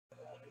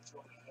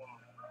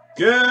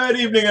Good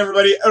evening,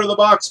 everybody. Out of the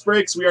box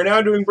breaks. We are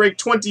now doing break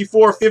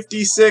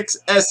 2456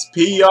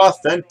 SP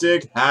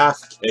Authentic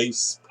Half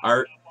Case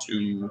Part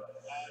 2.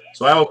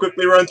 So I will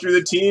quickly run through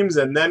the teams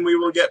and then we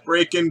will get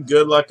breaking.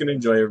 Good luck and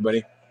enjoy,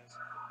 everybody.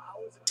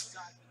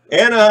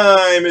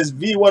 Anaheim is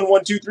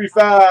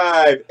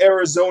V11235.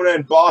 Arizona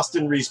and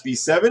Boston, Reese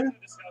B7.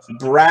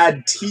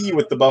 Brad T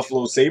with the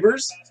Buffalo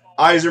Sabres.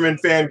 Iserman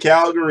fan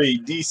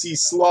Calgary. DC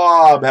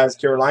Slob has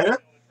Carolina.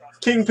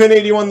 Kingpin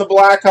 81, the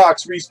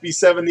Blackhawks. Reese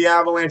B7, the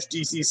Avalanche.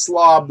 DC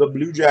Slob, the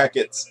Blue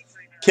Jackets.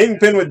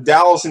 Kingpin with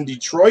Dallas and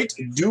Detroit.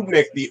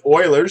 Dubnik, the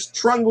Oilers.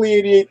 Trungley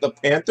 88, the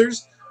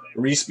Panthers.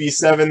 Reese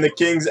B7, the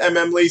Kings.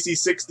 Lacey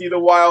 60, the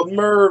Wild.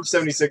 Merv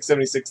 76,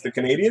 the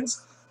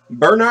Canadians.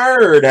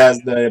 Bernard has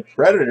the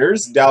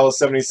Predators. Dallas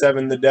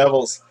 77, the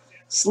Devils.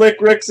 Slick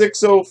Rick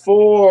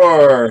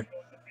 604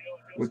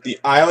 with the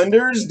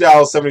Islanders.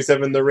 Dallas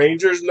 77, the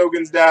Rangers.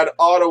 Logan's dad,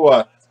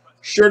 Ottawa.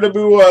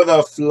 Shirtabua,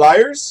 the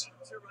Flyers.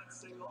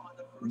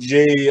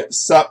 J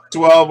Sup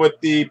 12 with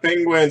the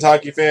Penguins.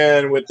 Hockey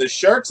fan with the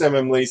Sharks.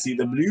 Lacey,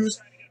 the Blues.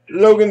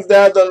 Logan's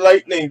dad, the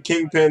Lightning.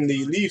 Kingpin,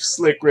 the Leafs.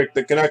 Slick Rick,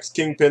 the Canucks.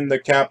 Kingpin, the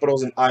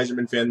Capitals. And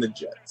Iserman fan, the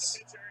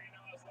Jets.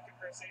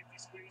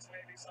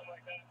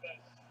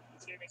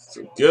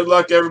 So good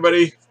luck,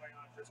 everybody.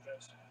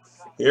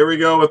 Here we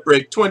go with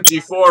break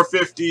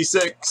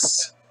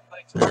 2456.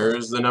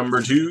 There's the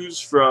number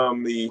 2s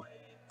from the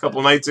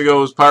couple nights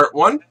ago's part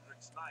 1.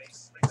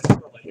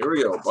 Here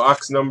we go.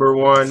 Box number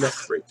 1,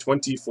 break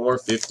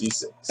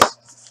 2456.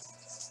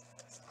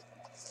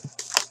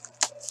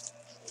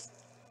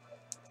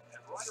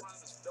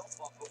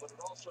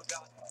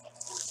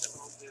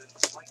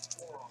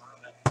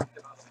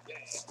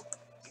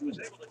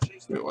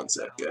 Give me one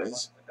sec,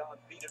 guys.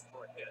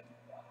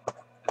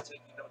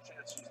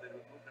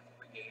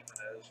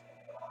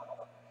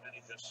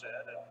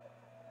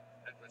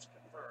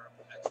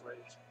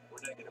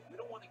 We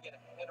don't want to get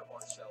ahead of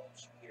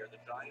ourselves here. The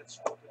Giants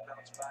can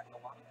bounce back, and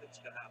a lot of things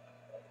can happen.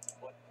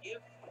 But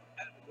if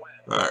and when.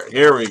 All right,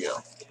 here we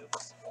go.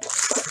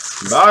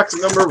 Box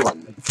number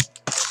 1.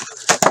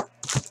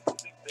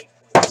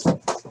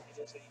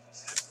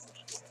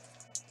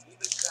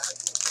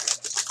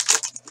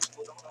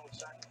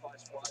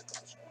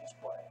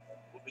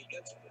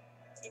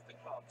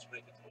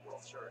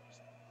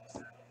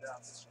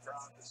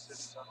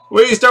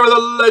 We start with a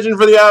legend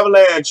for the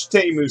Avalanche,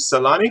 Teemu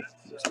Selanne.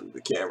 Just move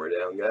the camera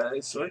down,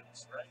 guys. Sorry.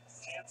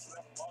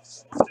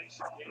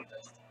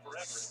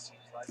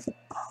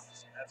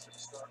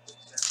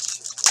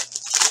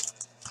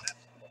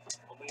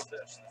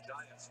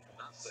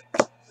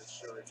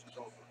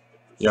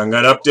 Young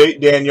Gun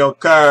update, Daniel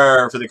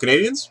Carr for the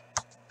Canadians.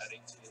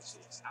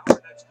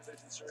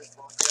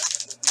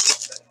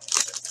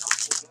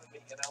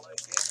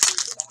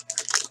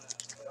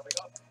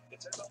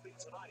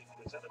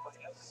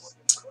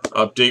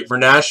 Update for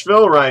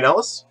Nashville, Ryan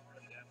Ellis.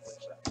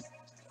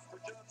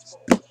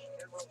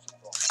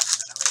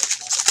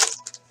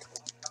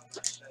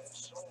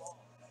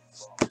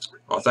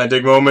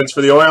 Authentic moments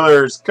for the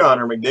Oilers,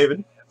 Connor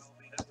McDavid.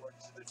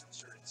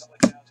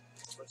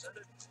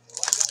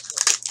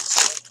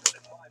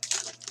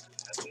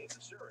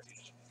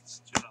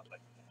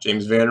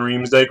 James Van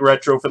Riemsdyk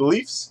retro for the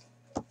Leafs.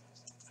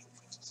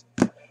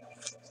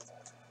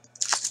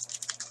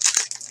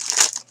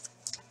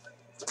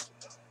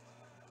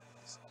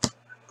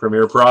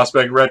 Premier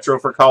Prospect retro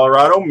for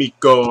Colorado,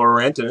 Mikko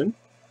Rantanen.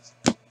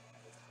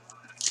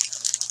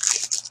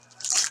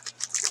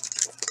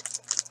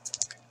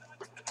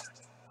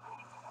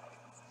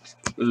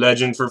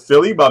 Legend for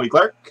Philly, Bobby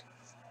Clark.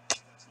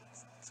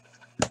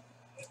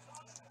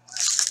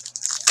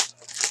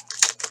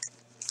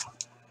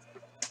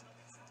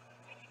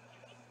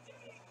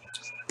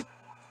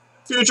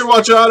 Future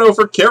Watch Auto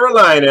for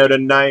Carolina out of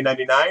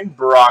 $9.99,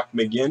 Brock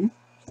McGinn.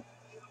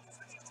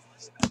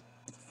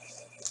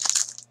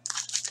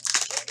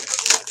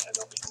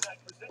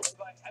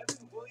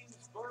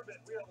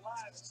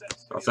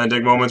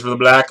 Authentic moments for the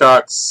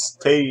Blackhawks,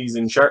 Taze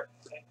and Sharp.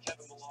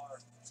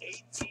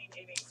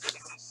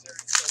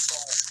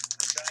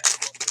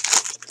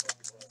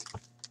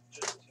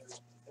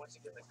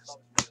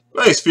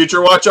 Nice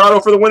Future Watch Auto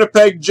for the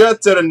Winnipeg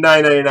Jets at a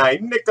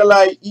 $9.99,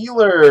 Nikolai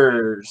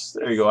Ehlers.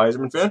 There you go,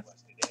 Iserman fan.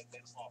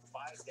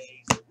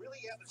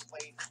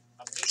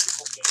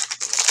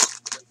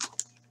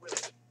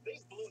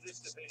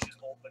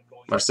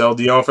 Marcel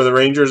Dion for the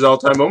Rangers,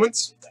 all-time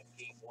moments.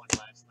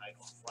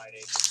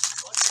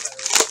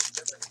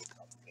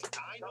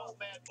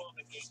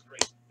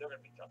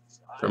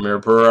 Premier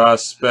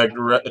Prospect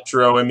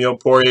retro, Emile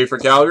Poirier for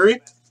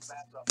Calgary.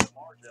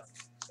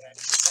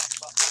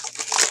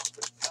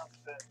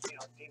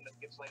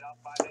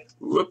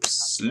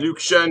 Whoops, Luke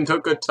Shen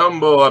took a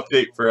tumble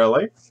update for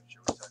LA.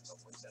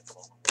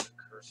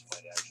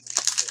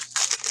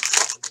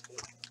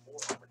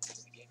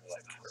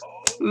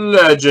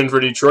 Legend for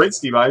Detroit,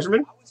 Steve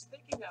Yzerman.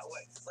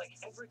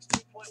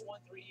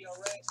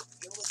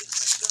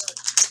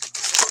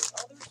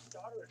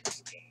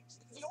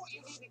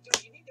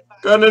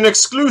 Got an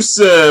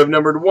exclusive,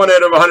 numbered 1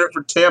 out of 100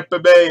 for Tampa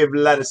Bay,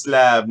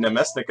 Vladislav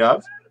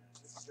Namestnikov.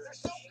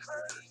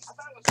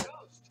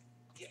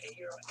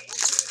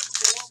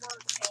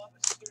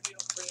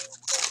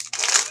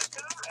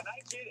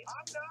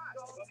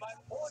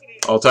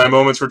 All-time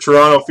moments for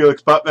Toronto,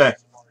 Felix Putman.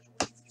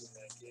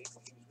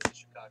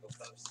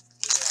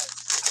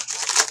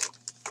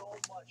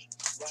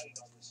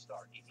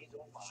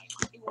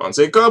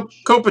 Anze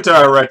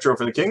Kopitar retro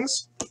for the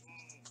Kings.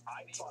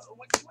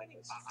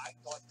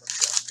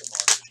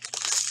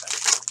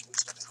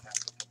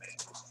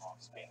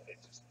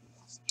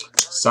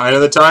 Sign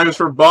of the times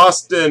for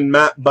Boston,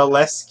 Matt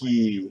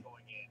Bolesky.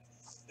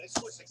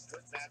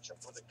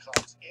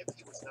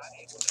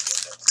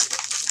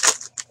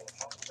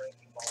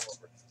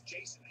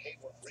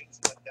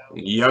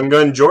 Young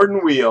Gun Jordan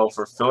Wheel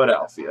for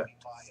Philadelphia.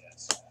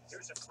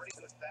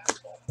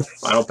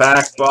 Final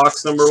pack,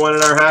 box number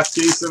 1.5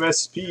 case of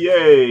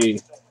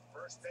SPA.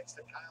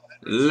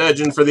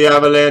 Legend for the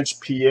Avalanche,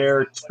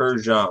 Pierre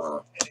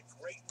Turgeon.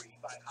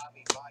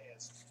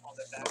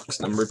 Box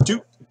number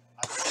 2.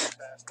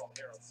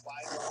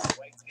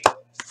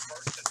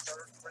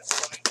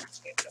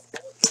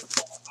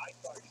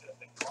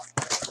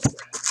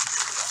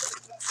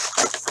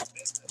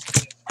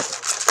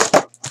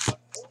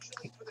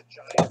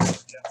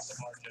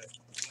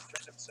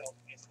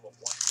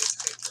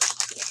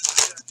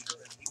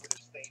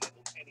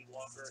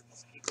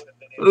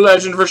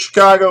 Legend for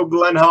Chicago,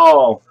 Glenn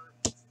Hall.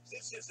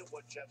 This isn't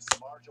what Jeff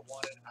Samardzija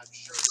wanted. I'm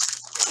sure this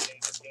is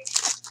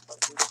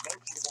what David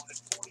wanted.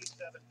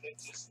 47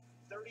 pitches,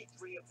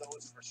 33 of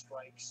those for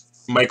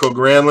strikes. Michael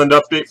Granlund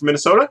update from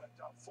Minnesota.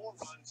 4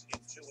 runs in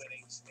 2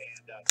 innings,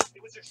 and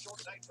it was a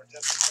short night for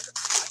Jeff Samardzija.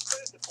 I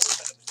credit the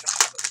bullpen of the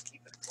job for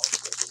keeping it close.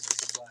 This is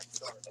the black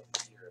start of the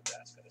year.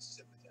 That's going to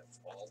sit with him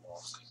all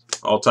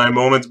offseason. All-time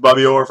moments,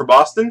 Bobby Orr for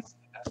Boston.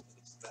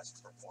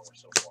 Best performer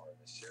so far in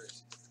this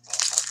series.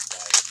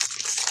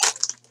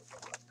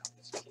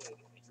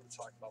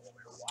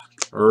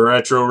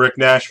 Retro Rick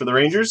Nash for the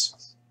Rangers.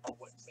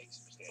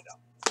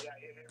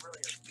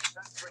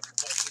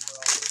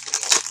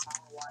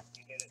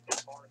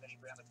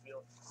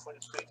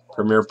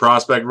 Premier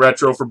Prospect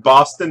Retro for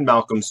Boston,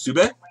 Malcolm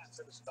Subban.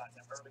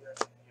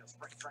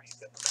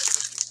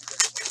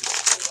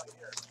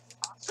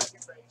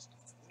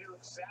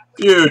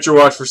 Future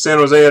Watch for San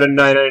Jose at a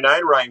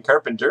 9.99, Ryan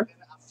Carpenter.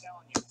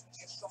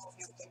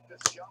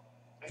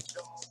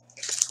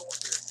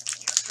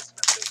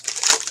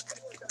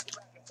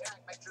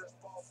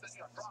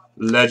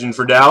 Legend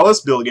for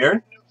Dallas, Bill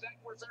Guerin.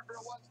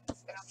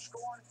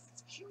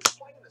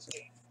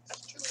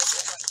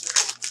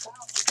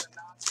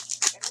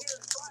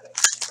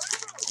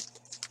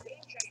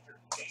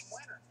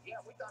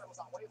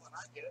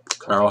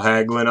 Carl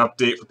Hagelin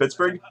update for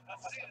Pittsburgh.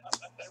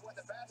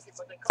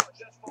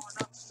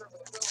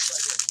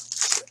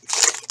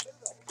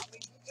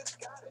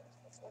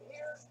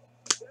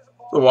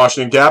 The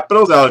Washington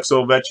Capitals, Alex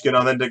Ovechkin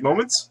authentic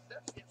moments.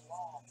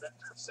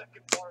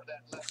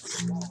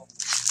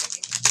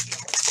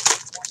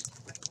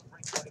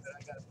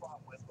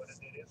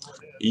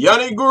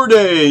 Yanni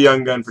Gourde,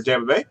 Young Gun for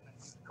Tampa Bay.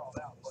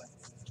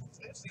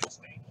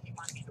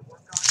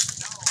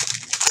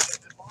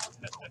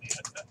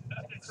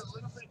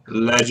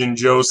 Legend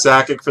Joe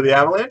Sakic for the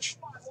Avalanche.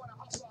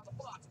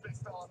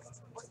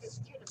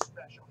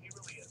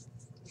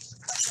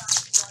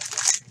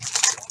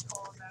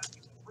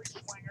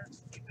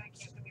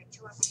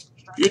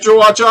 Future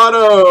Watch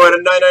Auto at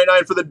a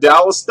 9.99 for the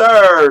Dallas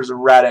Stars,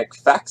 Radek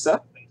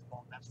Faksa.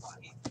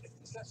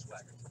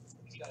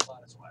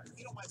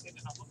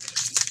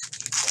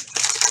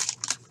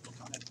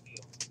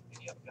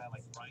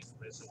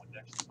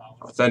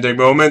 Authentic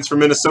moments for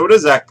Minnesota,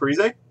 Zach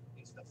Parise.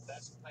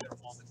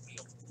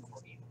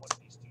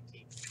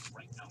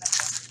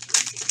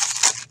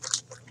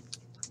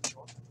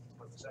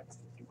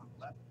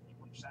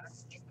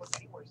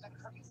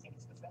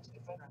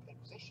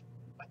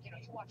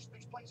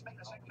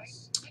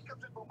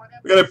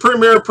 We got a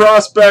Premier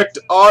Prospect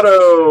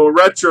Auto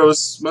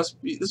Retros.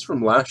 Must be this is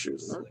from last year,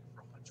 isn't it?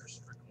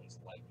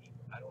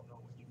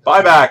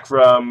 Buyback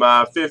from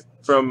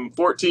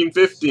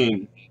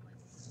 14-15.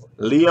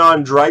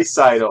 Leon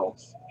Draisaitl.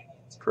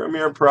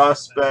 Premier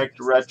Prospect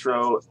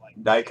Retro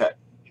die cut.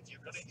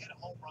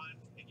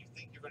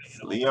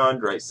 Leon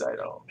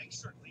Draisaitl.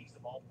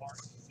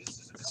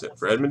 That's it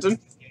for Edmonton.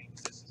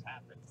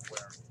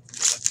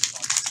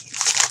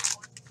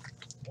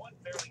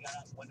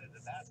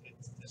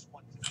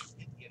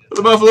 For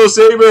the Buffalo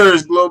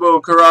Sabres, Globo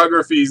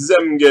Choreography,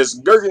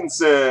 Zemgus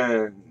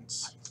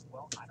Girgensons.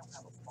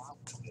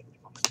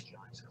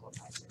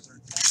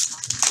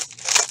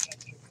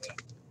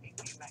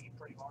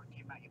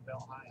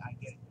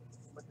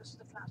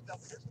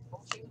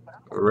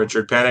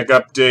 Richard Panik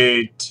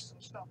update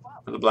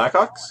for the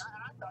Blackhawks.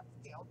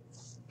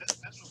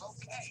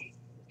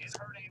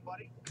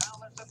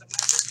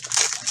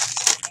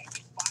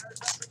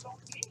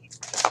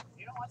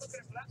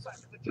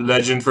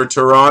 Legend for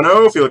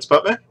Toronto, Felix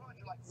Putman.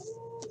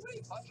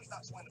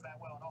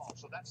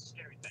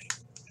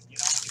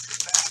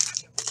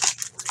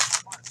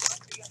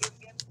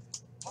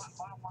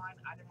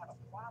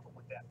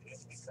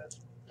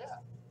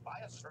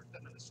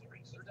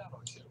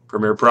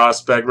 Premier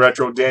Prospect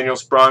Retro Daniel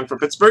Sprong for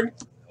Pittsburgh.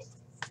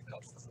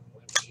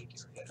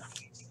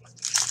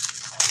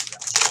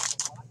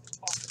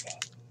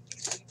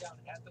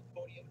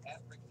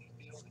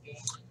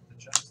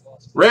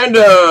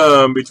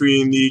 Random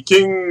between the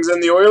Kings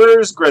and the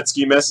Oilers.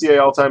 Gretzky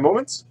Messier all-time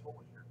moments.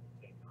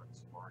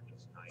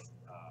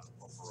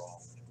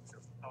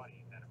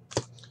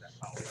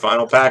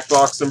 Final pack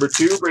box number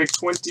 2, break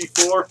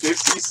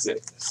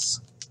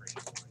 2456.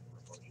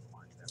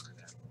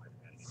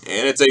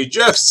 And it's a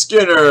Jeff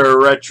Skinner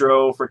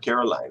retro for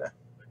Carolina.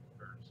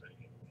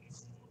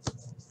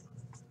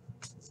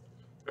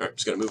 All right,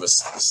 just going to move a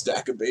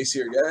stack of base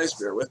here, guys.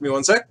 Bear with me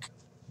one sec.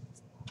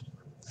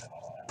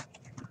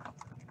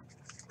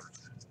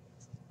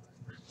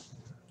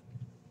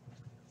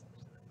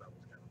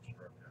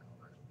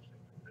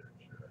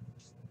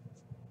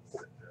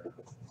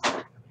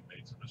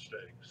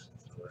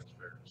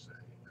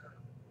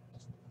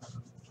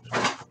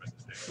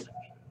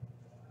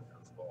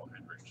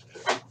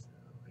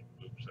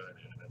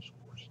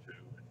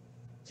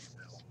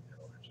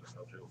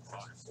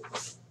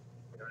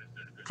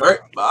 All right,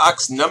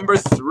 box number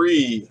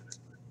 3.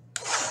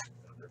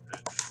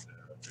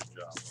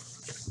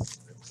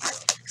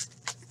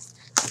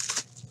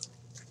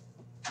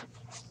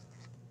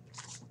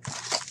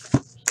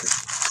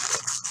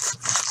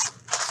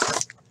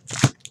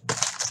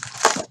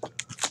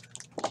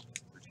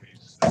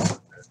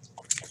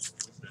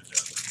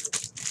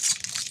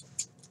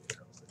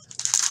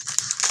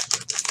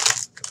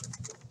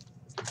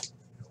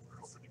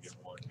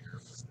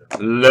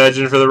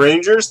 Legend for the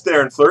Rangers,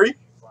 Theron Fleury.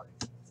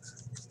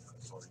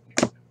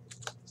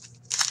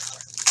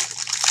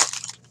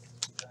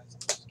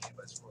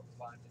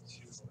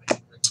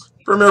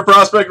 Premier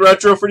Prospect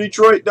Retro for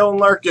Detroit, Dylan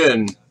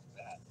Larkin.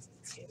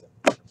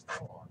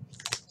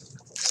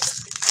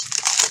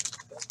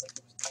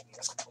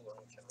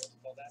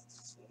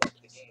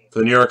 For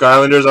the New York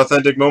Islanders,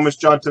 Authentic Moments,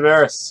 John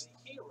Tavares.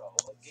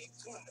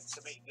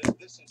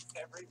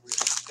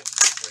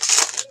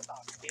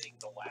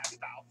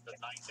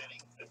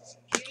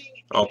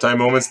 All-time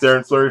moments,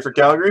 Theron Fleury for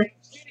Calgary.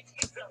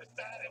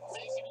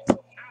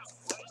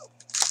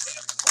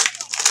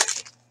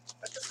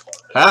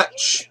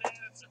 Patch.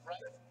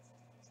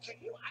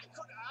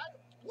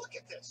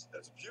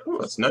 Ooh,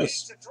 that's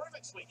nice.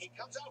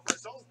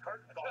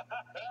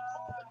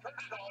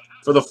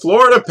 For the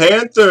Florida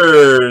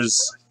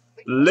Panthers,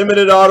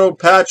 limited auto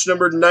patch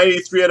number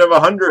 93 out of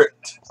 100.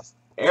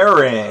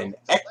 Aaron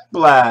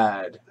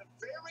Ekblad.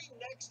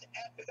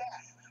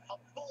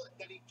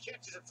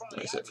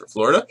 Nice hit for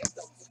Florida.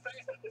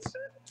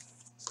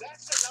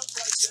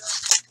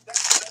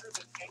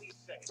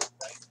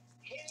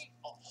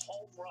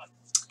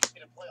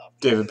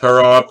 David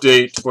Perreault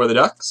update for the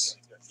Ducks.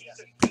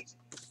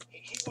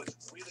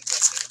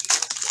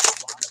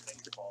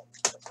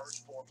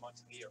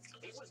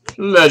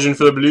 Legend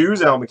for the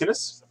Blues, Al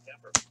McInnes.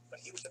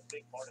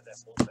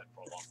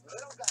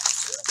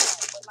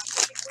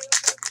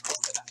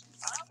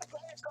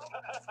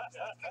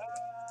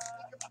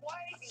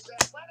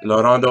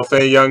 Laurent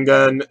Dauphin Young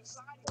Gun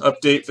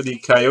update for the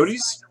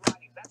Coyotes.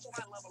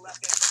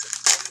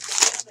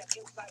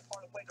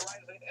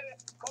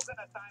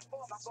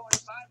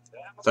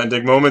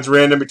 Authentic Moments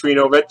random between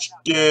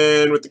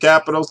Ovechkin with the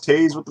Capitals,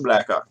 Taves with the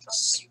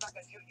Blackhawks.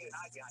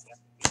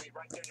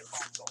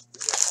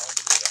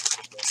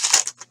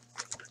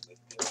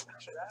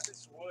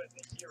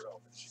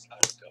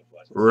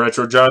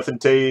 Retro Jonathan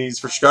Taves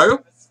for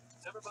Chicago.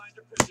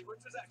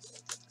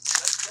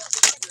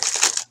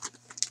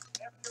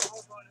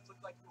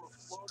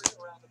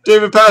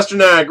 David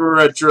Pastrnak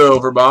retro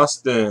for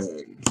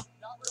Boston.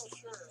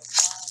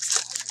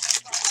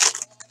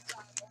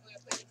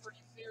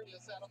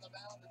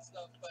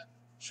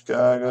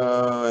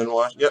 Chicago and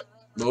Washington. Yep,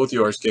 both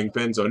yours,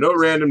 Kingpin. So no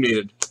random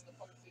needed.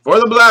 For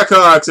the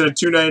Blackhawks at a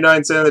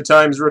 $2.99 San the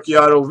Times rookie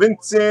auto,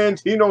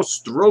 Vincent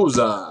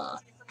Hinostroza.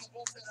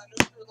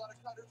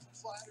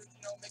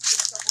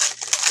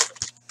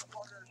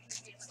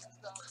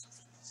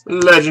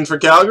 Legend for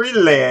Calgary,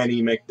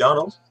 Lanny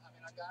McDonald.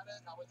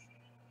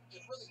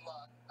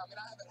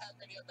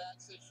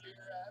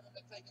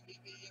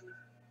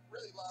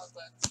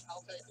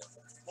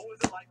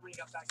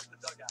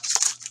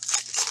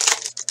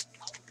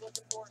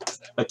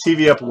 A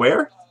TV up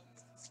where?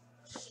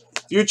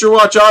 Future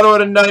Watch auto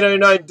at a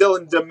 $9.99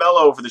 Dylan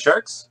DeMello for the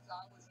Sharks.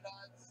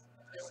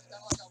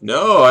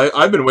 No,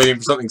 I've been waiting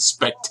for something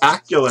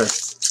spectacular.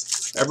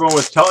 Everyone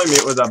was telling me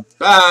it was a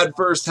bad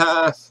first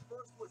half.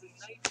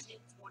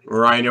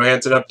 Ryan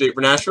Johansson update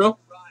for Nashville.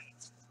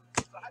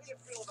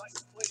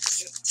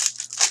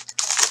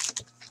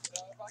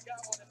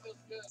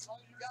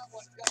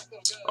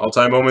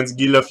 All-time moments,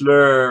 Guy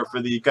Lafleur for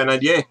the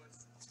Canadiens.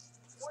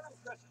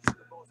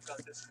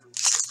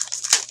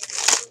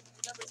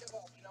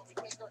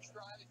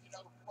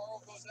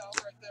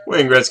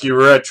 Wayne Gretzky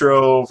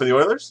retro for the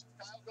Oilers.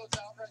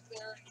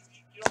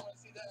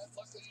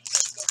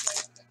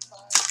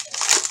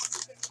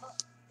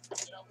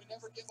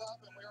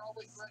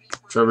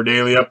 Trevor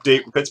Daly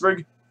update for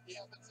Pittsburgh.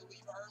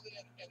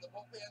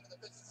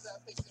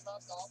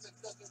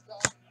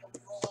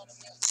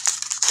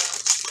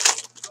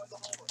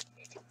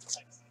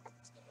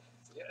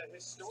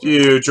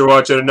 Future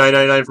watch at a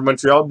 9.99 for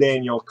Montreal,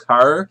 Daniel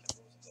Carr.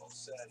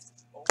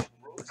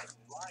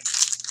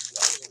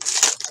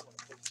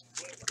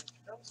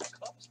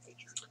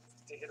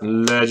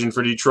 Legend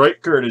for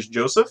Detroit, Curtis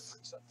Joseph.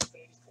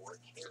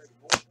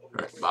 All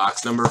right,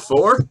 box number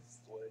 4.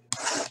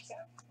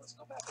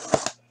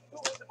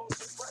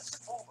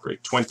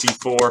 Break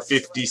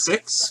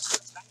 2456.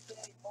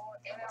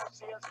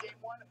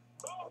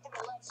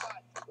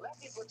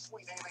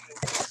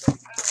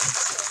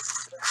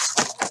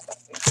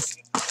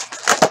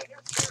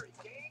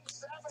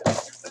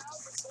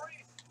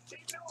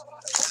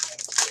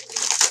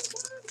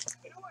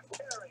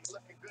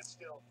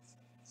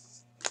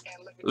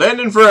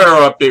 Landon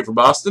Ferrero update for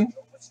Boston.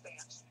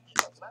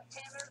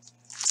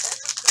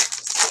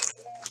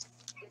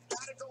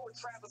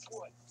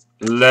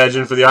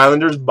 Legend for the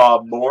Islanders,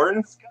 Bob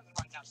Bourne.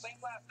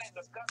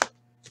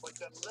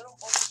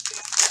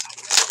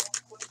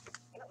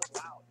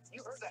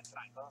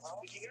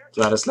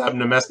 Vladislav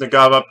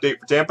Nemesnikov update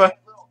for Tampa.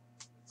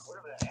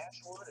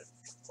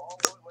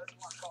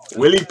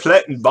 Willie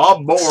Plett and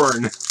Bob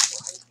Bourne.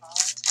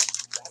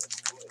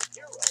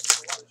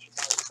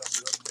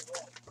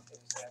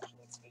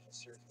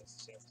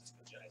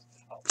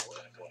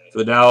 For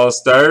the Dallas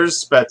Stars,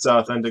 Spets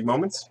Authentic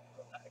Moments.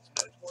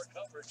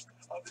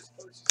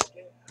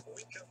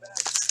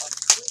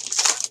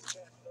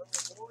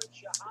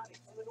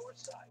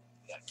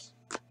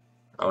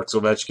 Alex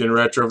Ovechkin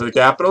retro for the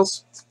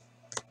Capitals.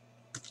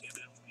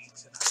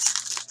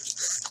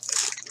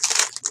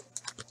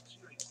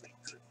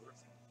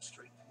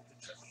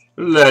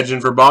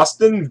 Legend for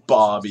Boston,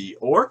 Bobby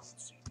Orr.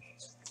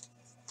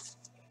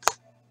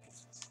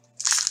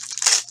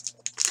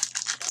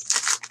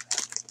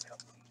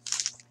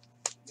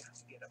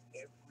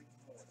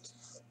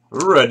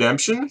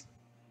 Redemption.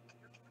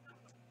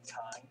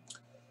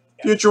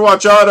 Future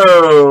Watch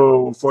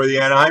Auto for the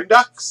Anaheim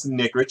Ducks,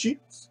 Nick Ritchie.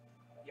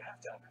 You have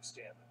to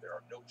understand that there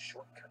are no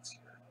shortcuts here.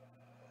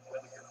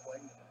 Whether you're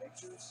playing in the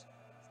majors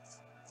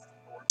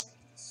or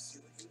being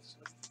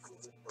seriously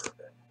good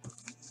bourbon,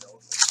 you know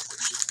that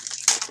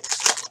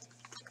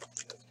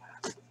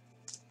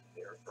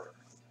they're bourbon.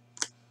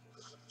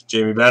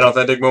 Jamie Benn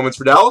Authentic Moments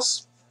for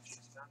Dallas.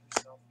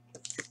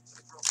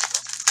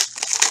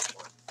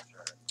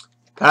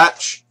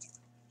 Patch.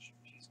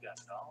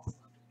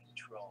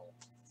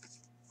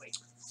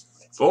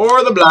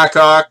 For the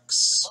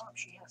Blackhawks.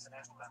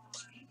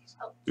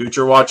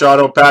 Future Watch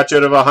Auto patch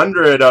out of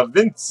 100 of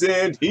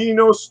Vincent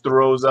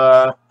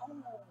Hinostroza.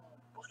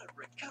 What a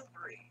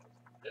recovery.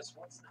 This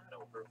one's not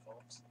over,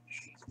 folks.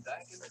 She's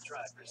back in the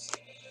driver's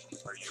seat.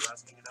 Are you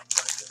asking enough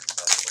questions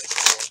about the way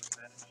the world is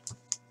managed?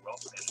 Well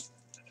managed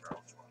to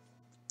Charles Schwab.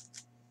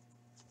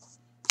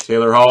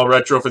 Taylor Hall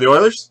retro for the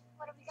Oilers.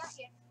 What have we got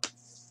here?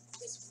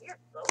 This weird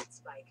boat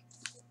spike.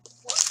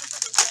 What?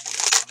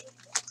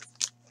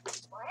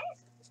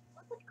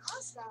 What would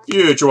cause that?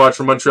 Future Watch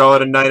for Montreal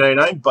at a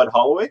 9.99, Bud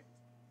Holloway.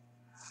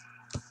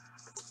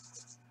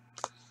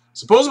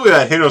 Supposedly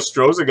that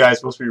Hinostroza guy is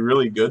supposed to be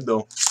really good,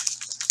 though.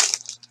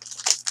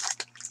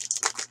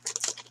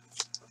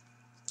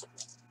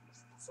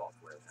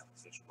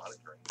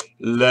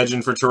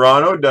 Legend for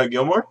Toronto, Doug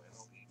Gilmour.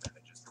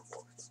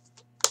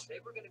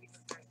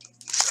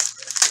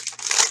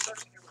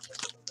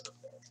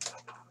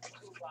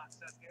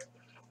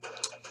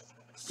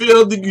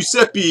 Phil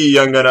DiGiuseppe,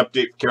 Young Gun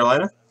update for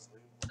Carolina.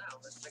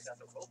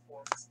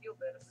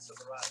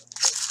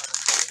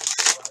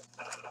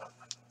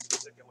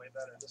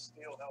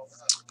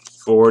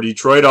 For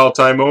Detroit,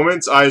 all-time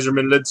moments,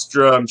 Yzerman,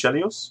 Lidstrom,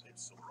 Chelios.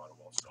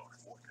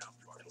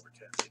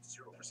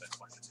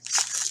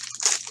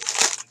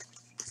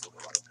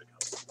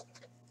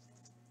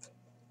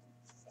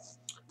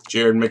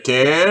 Jared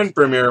McCann,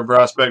 Premier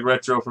Prospect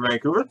Retro for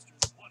Vancouver.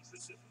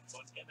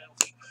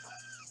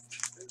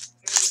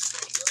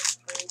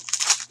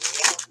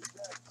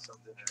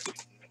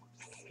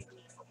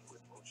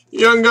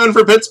 Young Gun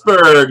for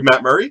Pittsburgh,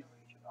 Matt Murray.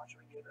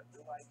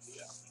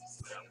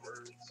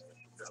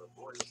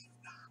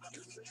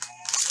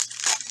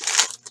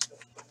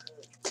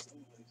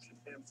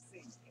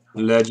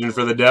 Legend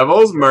for the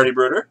Devils, Marty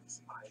Bruder.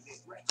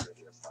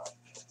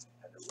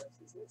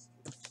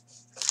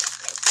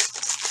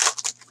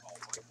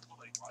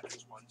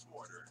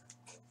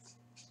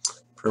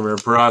 Premier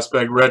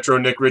Prospect Retro,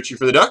 Nick Ritchie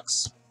for the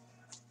Ducks.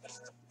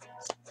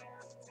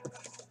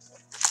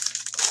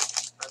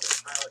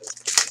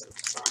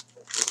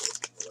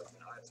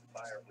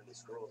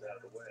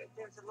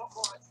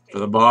 For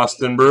the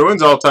Boston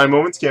Bruins, all-time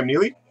moments, Cam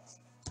Neely.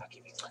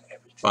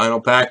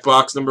 Final pack,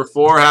 box number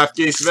 4, half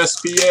case of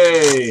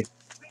SPA.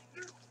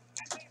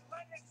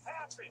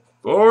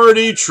 For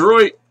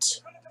Detroit.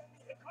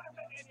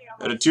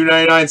 At a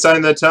 2.99,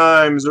 sign the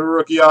Times,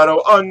 rookie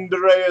auto,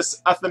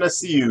 Andreas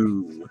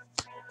Athanasiou.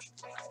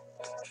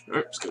 All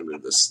right, just going to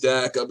move the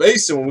stack of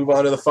base, and we'll move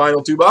on to the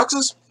final 2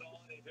 boxes.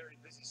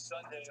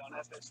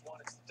 next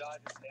one is the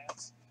Dodgers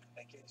Nats.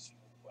 In case you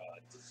didn't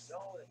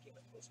know, they came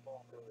into a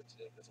small earlier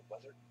today because of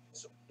weather.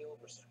 So Hill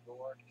versus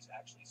Roark is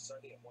actually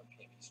Sunday at 1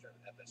 p.m. Eastern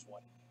at FS1.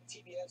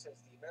 TBS has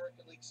the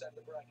American League side of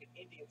the bracket,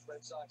 Indians,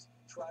 Red Sox,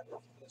 Tribal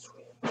for this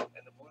week,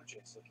 and the Blue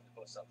Jays looking to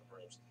bust out the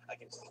Braves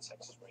against the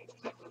Texas Rangers.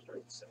 That goes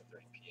during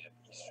 7:30 p.m.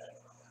 Eastern.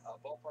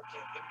 Ballpark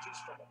game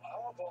images from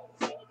our ball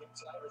game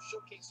tonight, our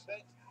showcase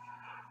event.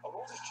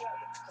 Aroldis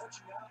Chapman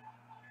punching out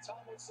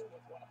Tomlinson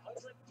with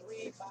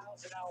 103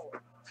 miles an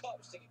hour.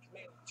 Cubs taking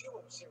command of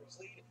 2-0 series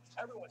lead.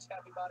 Everyone's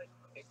happy about it,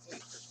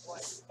 including Chris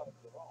Bryant coming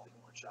to the wrong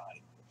orange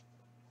eye.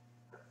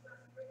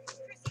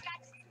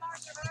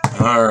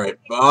 All right,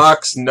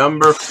 box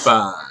number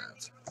 5.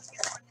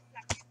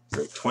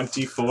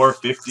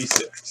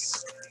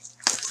 2456.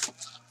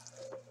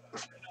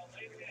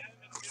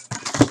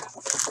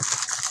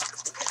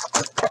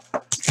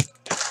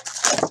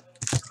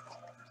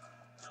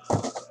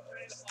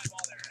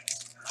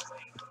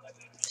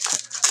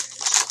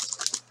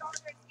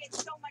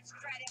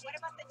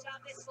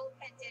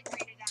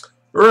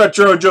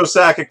 Retro Joe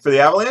Sakic for the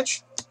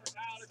Avalanche.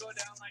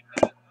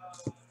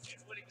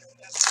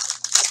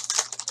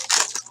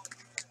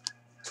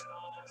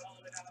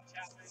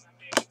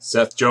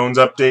 Seth Jones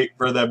update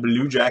for the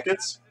Blue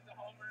Jackets.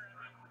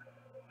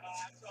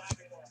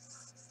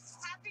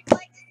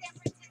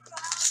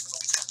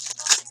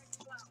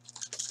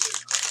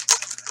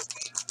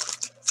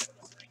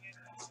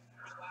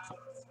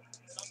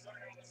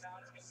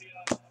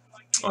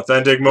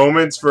 Authentic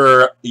moments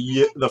for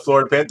the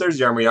Florida Panthers,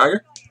 Jaromir Jagr.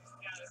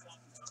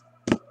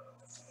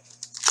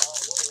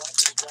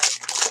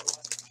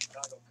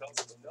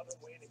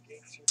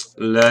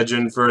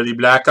 Legend for the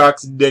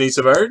Blackhawks, Denny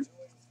Savard.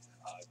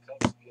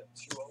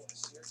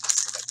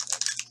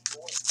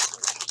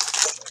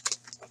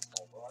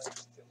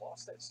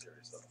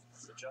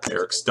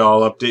 Eric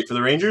Stahl update for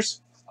the Rangers.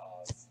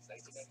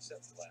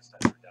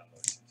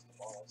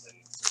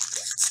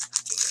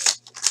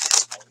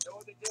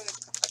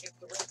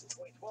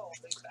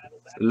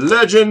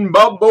 Legend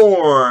Bob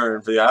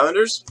Bourne for the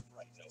Islanders.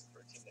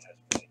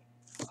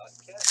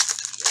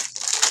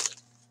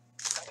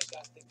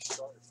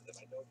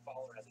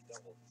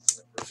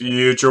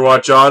 Future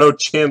Watch Auto,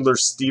 Chandler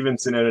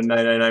Stevenson at a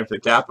 999 for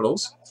the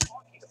Capitals.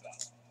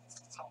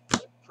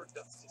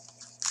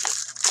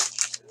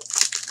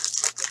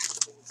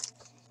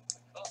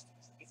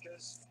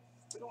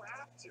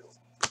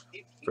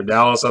 For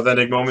Dallas,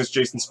 authentic moments,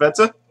 Jason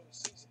Spezza.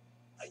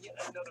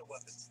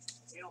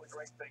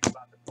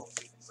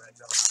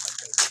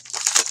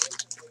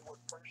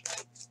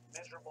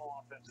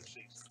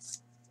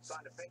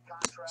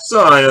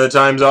 Sign of the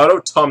Times Auto,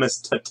 Thomas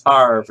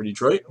Tatar for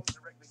Detroit.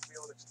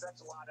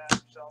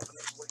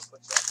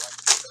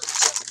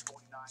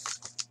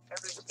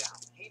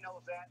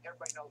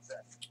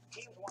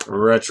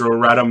 Retro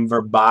Radam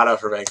Verbata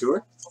for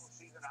Vancouver.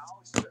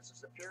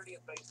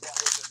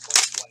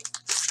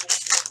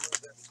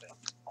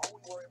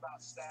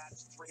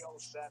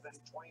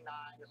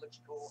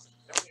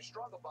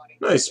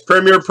 Nice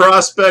Premier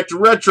Prospect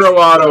Retro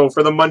Auto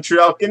for the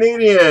Montreal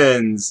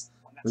Canadiens.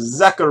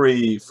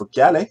 Zachary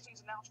Foucault. They're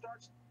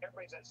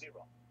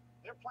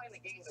playing the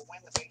game to win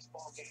the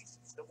baseball game.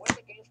 The way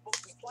the game's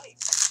supposed to be played.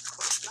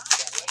 But it's not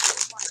that way.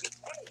 They're trying to get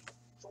paid.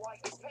 So I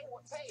can pay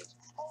what pays.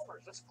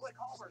 Homers. Let's click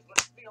homers.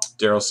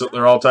 Daryl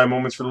Sittler all-time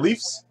moments for the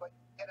Leafs. But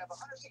at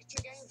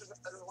 162 games, there's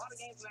a lot of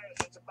games there.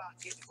 It's about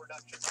getting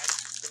production, right?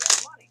 So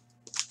that's money.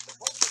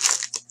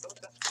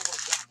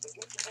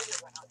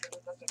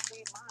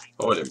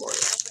 Oh, anymore.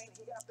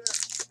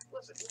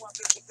 Listen, you want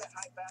to get that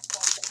high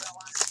fastball from that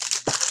line?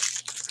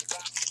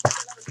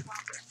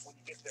 When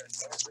you get there,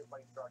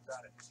 everybody starts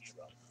out at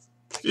 0.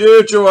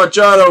 Future Watch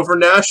Auto for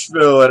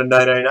Nashville at a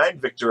 999,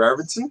 Victor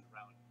Arvidsson.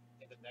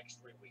 In the next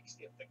 3 weeks,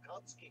 if the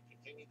Cubs can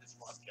continue this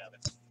run, Kevin,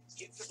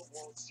 get to the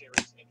World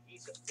Series, and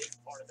he's a big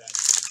part of that.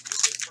 You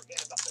can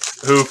forget about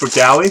that. Who for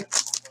Cali? I'm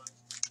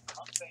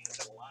saying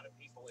that a lot of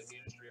people in the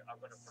industry are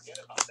going to forget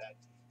about that.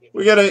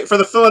 We got a for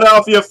the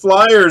Philadelphia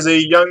Flyers, a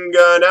young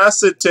gun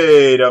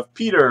acetate of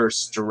Peter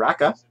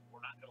Straka.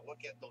 We're not going to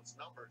look at those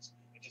numbers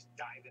and just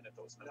dive into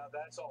those. Now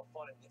that's all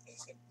fun and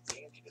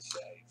dandy to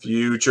say.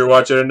 Future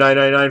Watch at a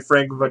 999,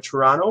 Frank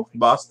Vatrano,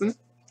 Boston.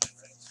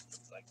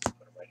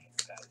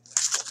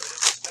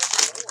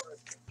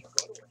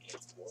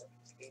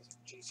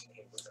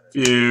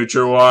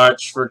 Future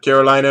Watch for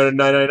Carolina at a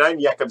 999,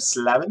 Jakub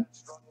Slavin.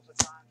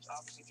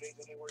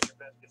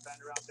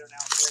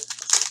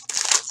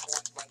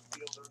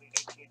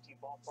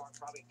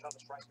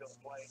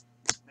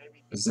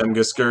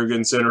 Zemgus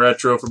Skirgensen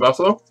retro for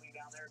Buffalo.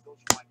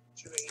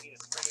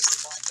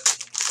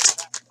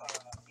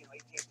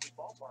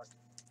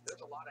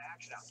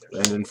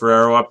 Landon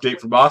Ferraro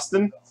update for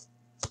Boston.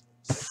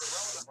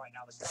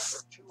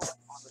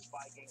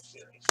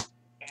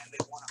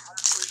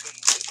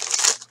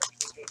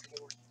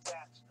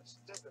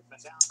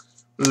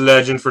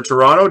 Legend for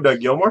Toronto, Doug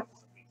Gilmour.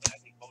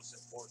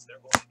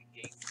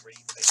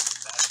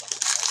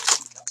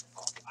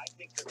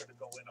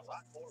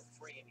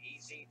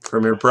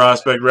 Premier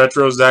Prospect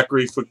Retro,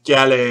 Zachary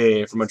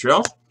Foucault for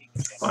Montreal.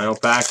 Final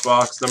pack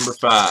box number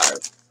 5.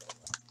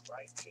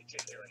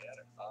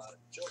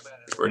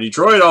 For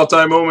Detroit,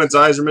 all-time moments,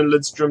 Yzerman,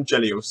 Lidstrom,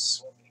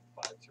 Chelios.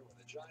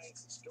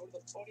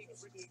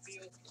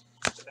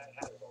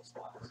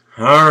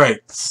 All right,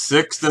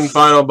 6th and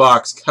final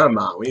box. Come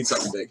on, we need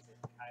something big.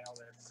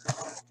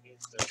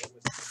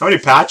 How many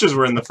patches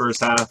were in the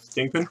first half,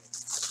 Kingpin?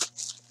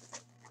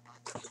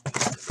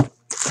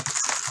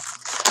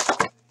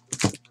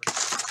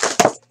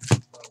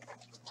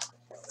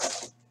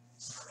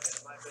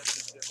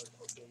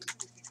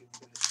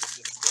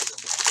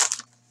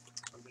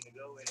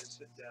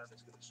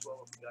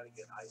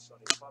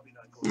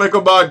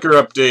 Michael Bodker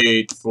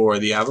update for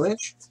the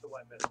Avalanche.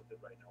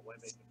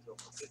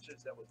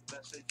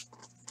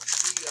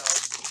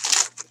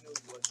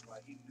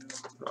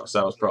 Oh, so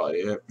that was probably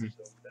it.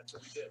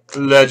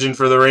 Legend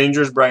for the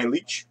Rangers, Brian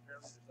Leach.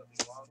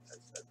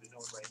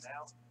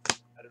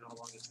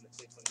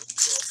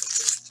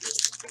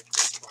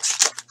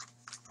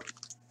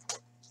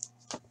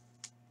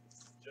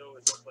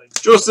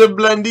 Joseph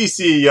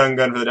Blandisi, young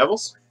gun for the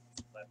Devils.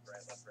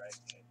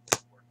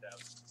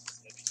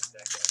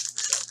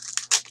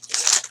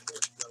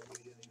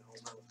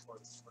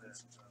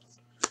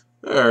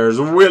 There's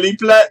Willie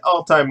Platt,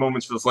 all-time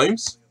moments for the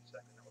Flames.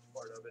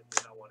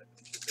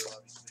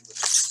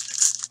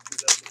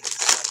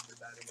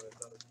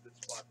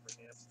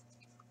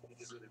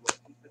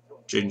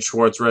 Jaden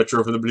Schwartz,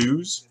 retro for the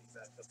Blues.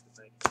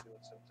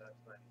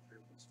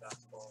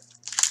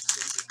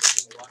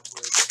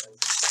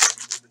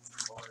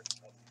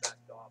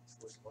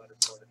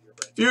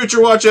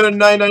 Future Watch at a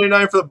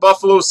 $9.99 for the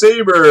Buffalo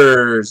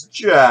Sabres,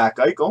 Jack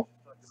Eichel.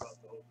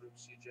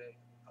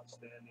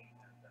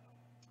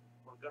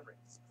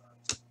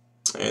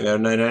 And at a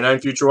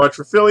 $9.99 Future Watch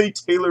for Philly,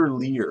 Taylor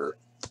Lear.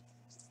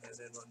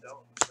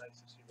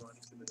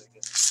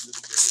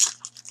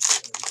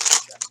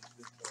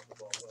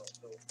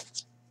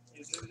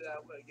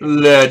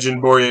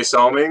 Legend Borje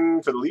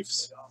Salming for the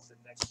Leafs.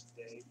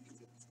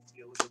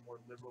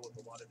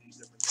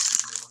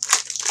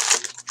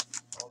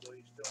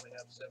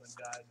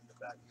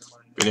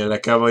 Vanilla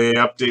Cavalier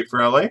update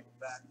for LA.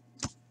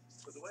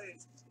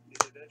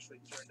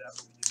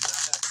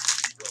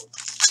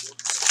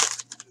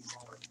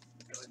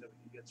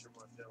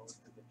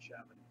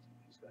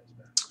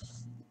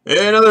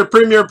 Another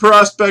Premier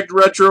Prospect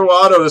Retro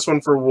Auto. This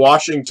one for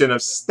Washington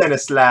of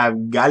Stanislav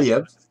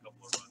Galiev.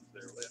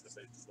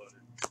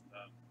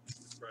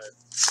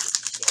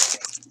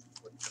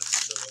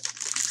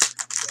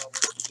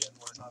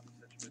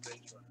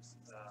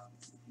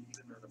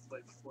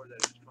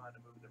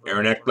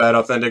 Aaron Ekblad,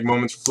 authentic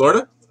moments for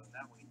Florida.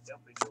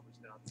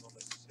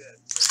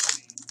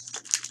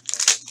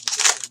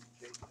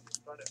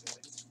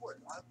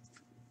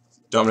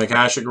 Dominic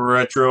Hasek,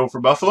 retro for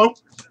Buffalo.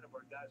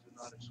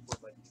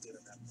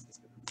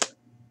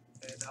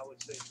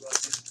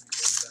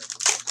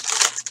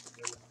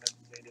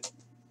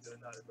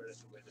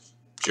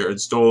 Jared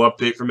Stoll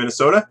update for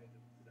Minnesota.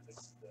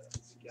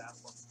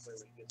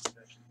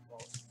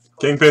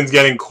 Kingpin's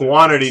getting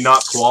quantity,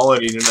 not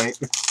quality tonight.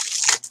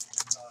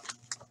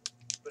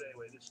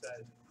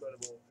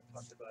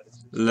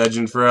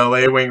 Legend for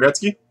LA, Wayne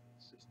Gretzky.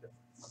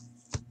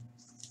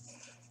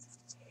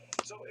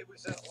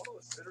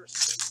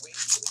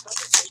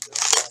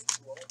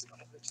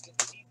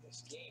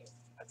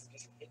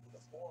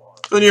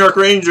 The New York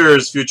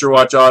Rangers, Future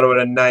Watch Auto at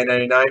a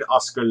 $9.99,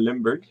 Oscar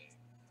Lindbergh.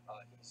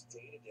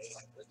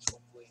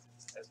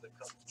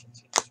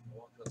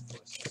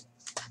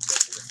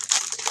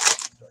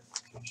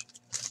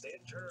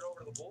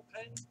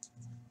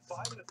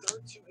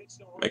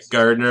 Mike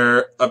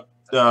Gardner,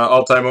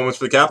 all-time moments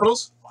for the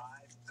Capitals.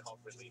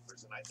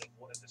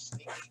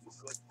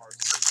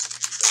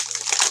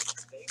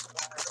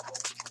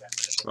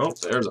 Oh,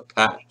 there's a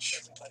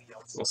patch.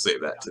 We'll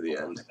save that to the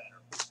end.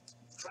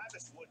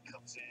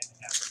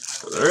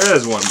 So there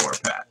is one more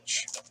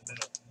patch.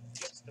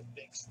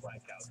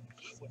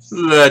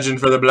 Legend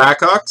for the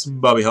Blackhawks,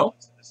 Bobby Hull.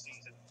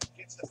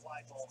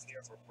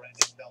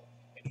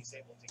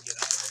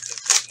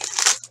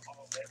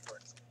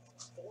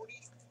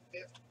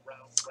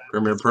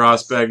 Premier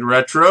Prospect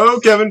Retro,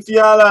 Kevin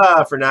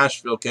Fiala for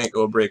Nashville. Can't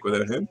go a break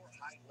without him.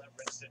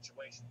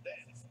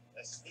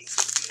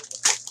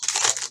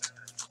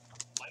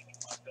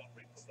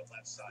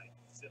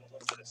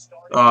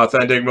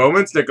 Authentic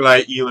moments,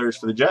 Nikolai Ehlers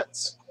for the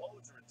Jets.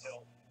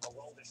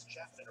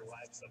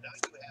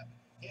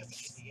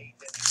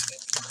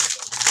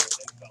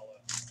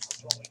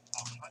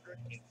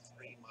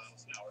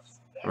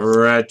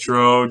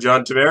 Retro,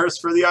 John Tavares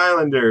for the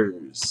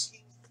Islanders.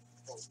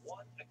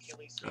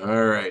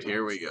 All right,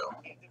 here we go.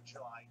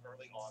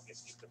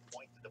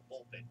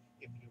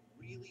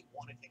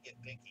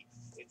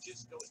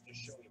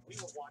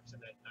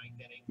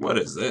 What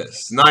is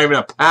this? Not even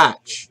a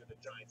patch.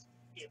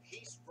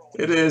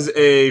 It is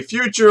a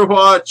Future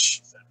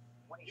Watch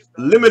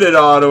limited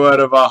auto out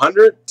of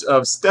 100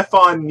 of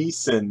Stefan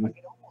Neeson.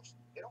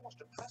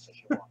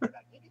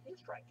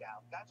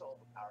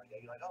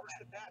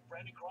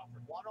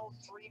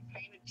 three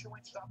painted 2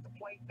 inches off the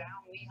plate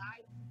down knee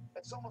height.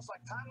 It's almost like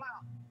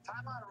timeout.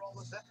 Timeout or all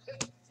this.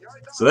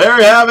 So there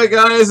you have it,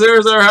 guys.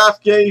 There's our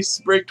half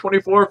case. Break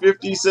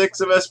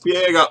 2456 of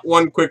SPA. I got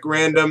one quick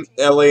random.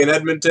 LA and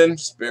Edmonton.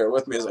 Just bear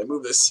with me as I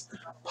move this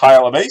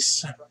pile of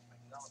base.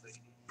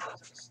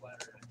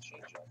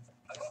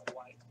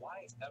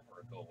 Why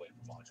ever go away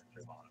from launching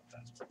 3 mono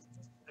fast?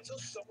 Until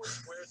someone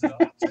squares it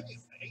up.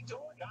 Hey,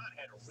 God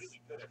had a really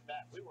good at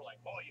bat. We were like,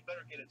 oh, you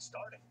better get it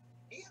started.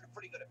 He had a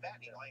pretty good at bat.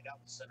 He lined out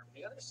the center.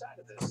 The other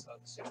side of this, the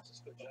San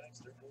Francisco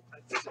Giants, their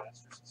bullpen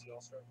disaster since the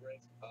All-Star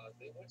break.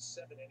 They went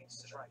 7 innings.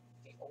 That's right.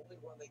 The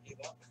only run they gave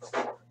up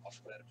off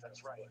the bat.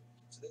 That's right.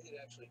 So they did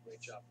actually a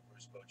great job for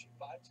Bruce Bochy.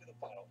 5 to the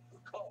final.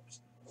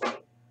 Cubs win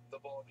the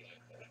ball game.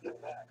 And we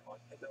get back on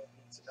MLB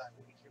tonight.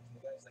 We'll be hearing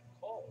from the guys that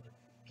called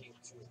Game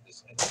 2 of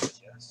this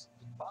NLCS.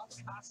 Bob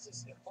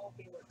Costas and Hall of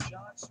Famer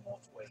John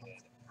Smoltz weigh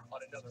in on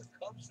another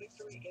Cubs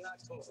victory in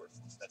October.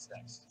 That's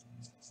next.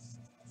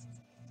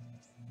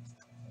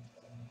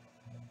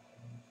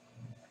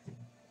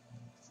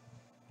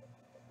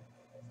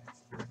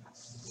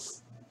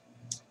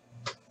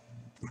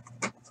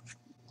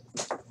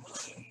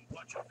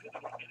 Watch a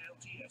pivotal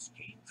NLCS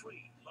Game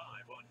 3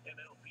 live on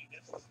MLB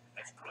Network.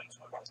 As Bryce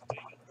Harper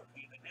taking over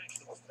the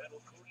Nationals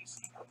battle Cody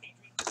Seager,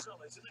 Adrian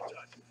Gonzalez in the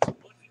touch.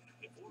 Monday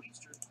at 4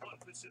 Eastern, 1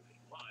 Pacific,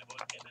 live on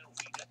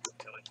MLB Network.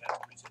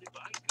 Telecast presented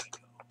by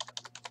Geico.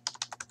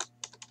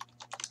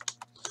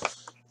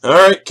 All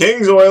right,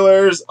 Kings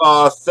Oilers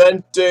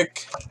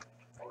authentic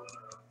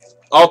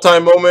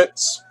all-time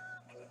moments.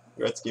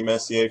 Gretzky,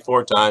 Messier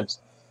 4 times.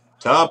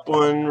 Top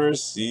one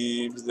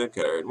receives the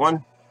card.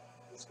 1,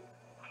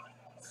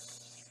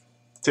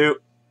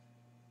 2,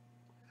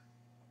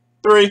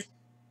 3,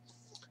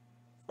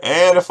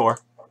 and a 4.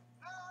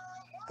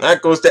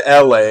 That goes to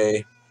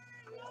LA.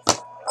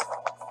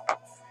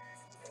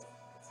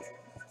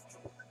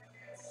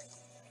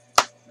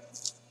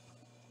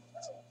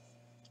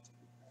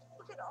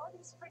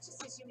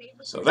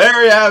 So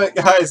there you have it,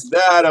 guys.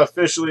 That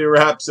officially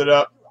wraps it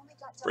up.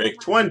 Break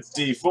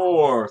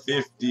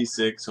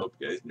 2456. Hope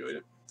you guys enjoyed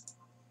it.